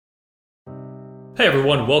Hey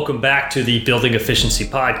everyone, welcome back to the Building Efficiency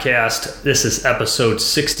Podcast. This is episode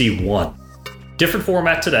 61. Different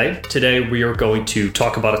format today. Today we are going to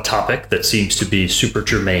talk about a topic that seems to be super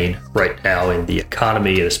germane right now in the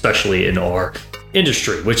economy and especially in our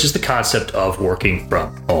industry, which is the concept of working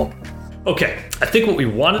from home. Okay, I think what we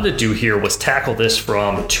wanted to do here was tackle this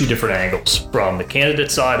from two different angles. From the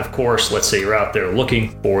candidate side, of course, let's say you're out there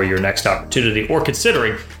looking for your next opportunity or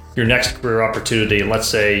considering your next career opportunity, and let's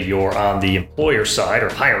say you're on the employer side or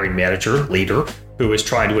hiring manager, leader, who is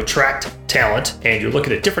trying to attract talent, and you're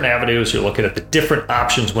looking at different avenues, you're looking at the different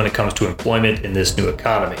options when it comes to employment in this new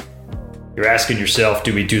economy. You're asking yourself,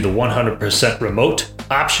 do we do the 100% remote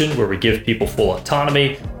option where we give people full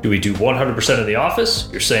autonomy? Do we do 100% in the office?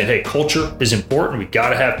 You're saying, hey, culture is important. We got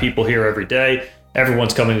to have people here every day.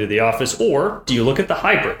 Everyone's coming to the office. Or do you look at the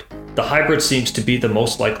hybrid? The hybrid seems to be the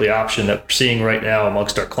most likely option that we're seeing right now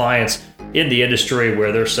amongst our clients in the industry,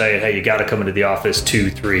 where they're saying, hey, you got to come into the office 2,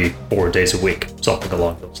 3, 4 days a week, something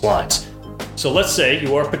along those lines. So let's say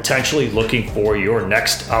you are potentially looking for your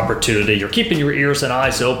next opportunity. You're keeping your ears and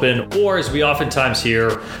eyes open, or as we oftentimes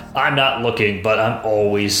hear, I'm not looking, but I'm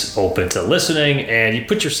always open to listening. And you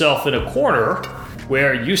put yourself in a corner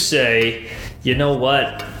where you say, you know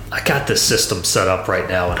what? I got this system set up right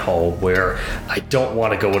now at home where I don't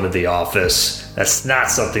want to go into the office. That's not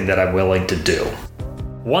something that I'm willing to do.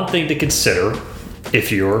 One thing to consider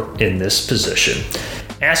if you're in this position,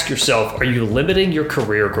 ask yourself, are you limiting your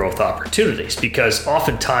career growth opportunities? Because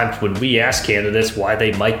oftentimes when we ask candidates why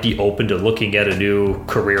they might be open to looking at a new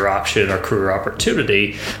career option or career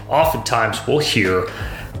opportunity, oftentimes we'll hear,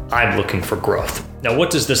 I'm looking for growth. Now,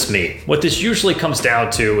 what does this mean? What this usually comes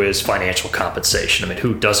down to is financial compensation. I mean,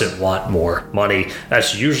 who doesn't want more money?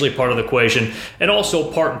 That's usually part of the equation. And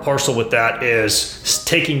also part and parcel with that is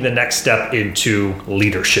taking the next step into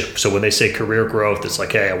leadership. So when they say career growth, it's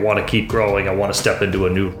like, hey, I want to keep growing. I want to step into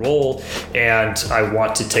a new role and I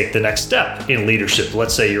want to take the next step in leadership.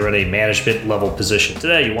 Let's say you're in a management level position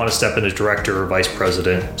today. You want to step into director or vice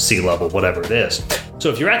president, C-level, whatever it is.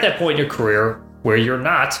 So if you're at that point in your career where you're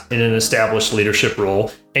not in an established leadership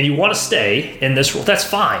role and you want to stay in this role, that's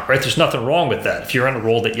fine, right? There's nothing wrong with that. If you're in a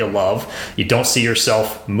role that you love, you don't see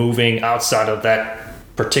yourself moving outside of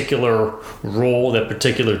that particular role, that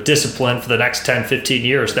particular discipline for the next 10, 15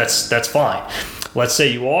 years, that's fine. Let's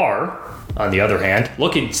say you are, on the other hand,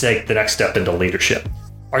 looking to take the next step into leadership.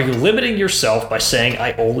 Are you limiting yourself by saying,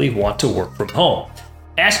 I only want to work from home?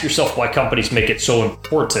 Ask yourself why companies make it so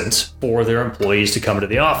important for their employees to come to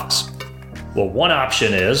the office. Well, one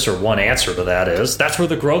option is, or one answer to that is, that's where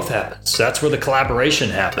the growth happens. That's where the collaboration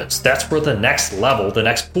happens. That's where the next level, the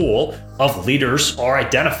next pool of leaders are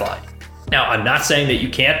identified. Now, I'm not saying that you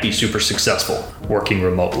can't be super successful working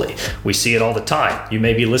remotely. We see it all the time. You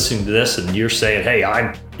may be listening to this and you're saying, hey,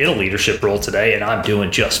 I'm in a leadership role today and I'm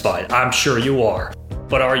doing just fine. I'm sure you are.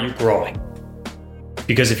 But are you growing?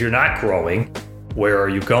 Because if you're not growing, where are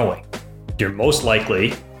you going? You're most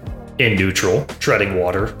likely in neutral, treading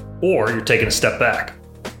water, or you're taking a step back.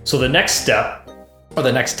 So the next step, or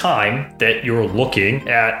the next time that you're looking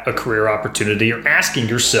at a career opportunity, you're asking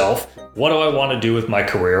yourself, what do I want to do with my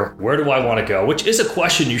career? Where do I want to go? Which is a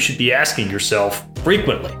question you should be asking yourself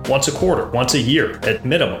frequently, once a quarter, once a year at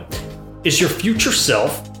minimum. Is your future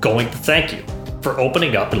self going to thank you for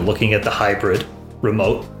opening up and looking at the hybrid,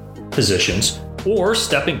 remote positions, or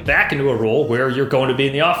stepping back into a role where you're going to be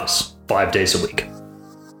in the office 5 days a week?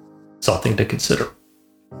 Something to consider.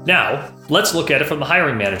 Now, let's look at it from the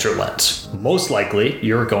hiring manager lens. Most likely,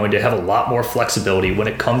 you're going to have a lot more flexibility when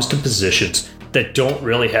it comes to positions that don't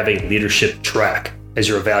really have a leadership track as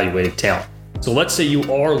you're evaluating talent. So let's say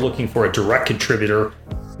you are looking for a direct contributor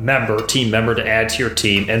team member to add to your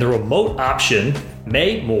team, and the remote option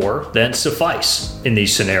may more than suffice in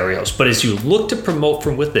these scenarios. But as you look to promote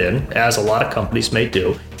from within, as a lot of companies may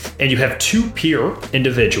do, and you have two peer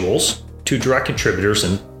individuals, two direct contributors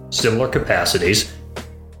in similar capacities,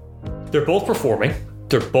 they're both performing,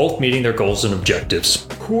 they're both meeting their goals and objectives.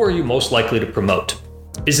 Who are you most likely to promote?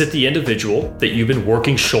 Is it the individual that you've been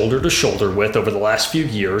working shoulder to shoulder with over the last few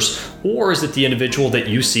years, or is it the individual that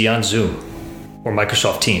you see on Zoom or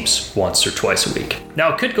Microsoft Teams once or twice a week?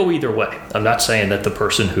 Now, it could go either way. I'm not saying that the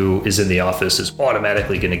person who is in the office is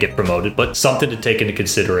automatically going to get promoted, but something to take into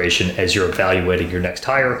consideration as you're evaluating your next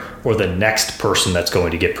hire or the next person that's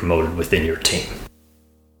going to get promoted within your team.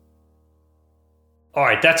 All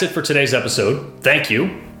right, that's it for today's episode. Thank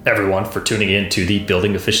you everyone for tuning in to the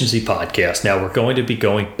Building Efficiency Podcast. Now, we're going to be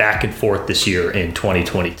going back and forth this year in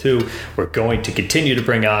 2022. We're going to continue to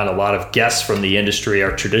bring on a lot of guests from the industry,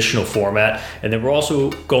 our traditional format, and then we're also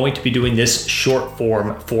going to be doing this short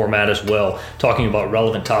form format as well, talking about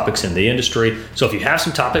relevant topics in the industry. So if you have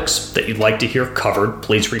some topics that you'd like to hear covered,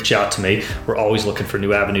 please reach out to me. We're always looking for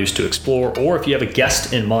new avenues to explore, or if you have a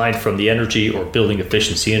guest in mind from the energy or building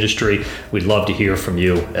efficiency industry, we'd love to hear from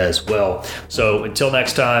you as well. So until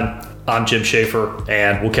next time, I'm Jim Schaefer,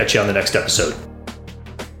 and we'll catch you on the next episode.